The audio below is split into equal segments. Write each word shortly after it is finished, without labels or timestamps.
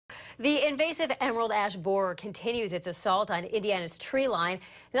The invasive emerald ash borer continues its assault on Indiana's tree line.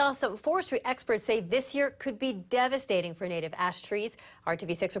 Now, some forestry experts say this year could be devastating for native ash trees.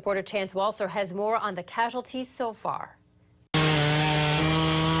 RTV6 reporter Chance Walser has more on the casualties so far.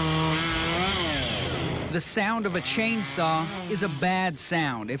 The sound of a chainsaw is a bad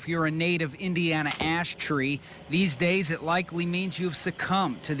sound if you're a native Indiana ash tree. These days, it likely means you've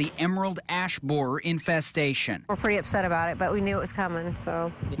succumbed to the emerald ash borer infestation. We're pretty upset about it, but we knew it was coming,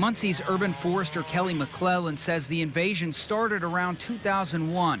 so. Muncie's urban forester Kelly McClellan says the invasion started around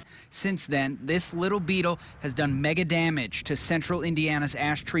 2001. Since then, this little beetle has done mega damage to central Indiana's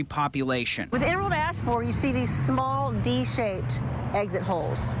ash tree population. With emerald ash borer, you see these small D-shaped exit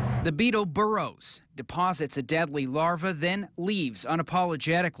holes. The beetle burrows, deposits a deadly larva, then leaves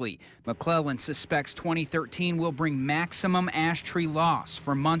unapologetically. McClellan suspects 2013 will bring maximum ash tree loss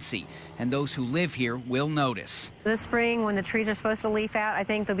for Muncie, and those who live here will notice. This spring, when the trees are supposed to leaf out, I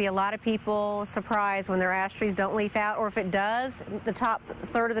think there'll be a lot of people surprised when their ash trees don't leaf out, or if it does, the top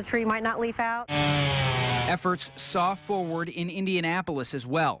third of the tree might not leaf out. Efforts saw forward in Indianapolis as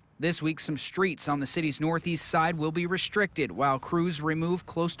well. This week, some streets on the city's northeast side will be restricted while crews remove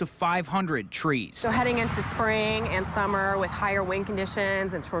close to 500 trees. So heading into spring and summer with higher wind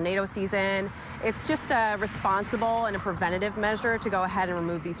conditions and tornado season, it's just a responsible and a preventative measure to go ahead and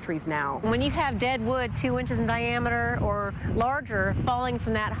remove these trees now. When you have dead wood 2 inches in diameter or larger falling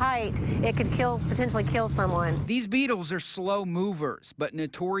from that height, it could potentially kill someone. These beetles are slow movers, but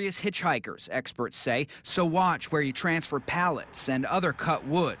notorious hitchhikers, experts say. So watch where you transfer pallets and other cut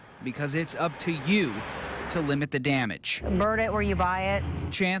wood, because it's up to you to limit the damage. Burn it where you buy it.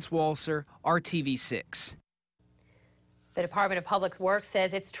 Chance Walser, RTV6. The Department of Public Works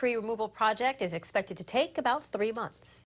says its tree removal project is expected to take about 3 months.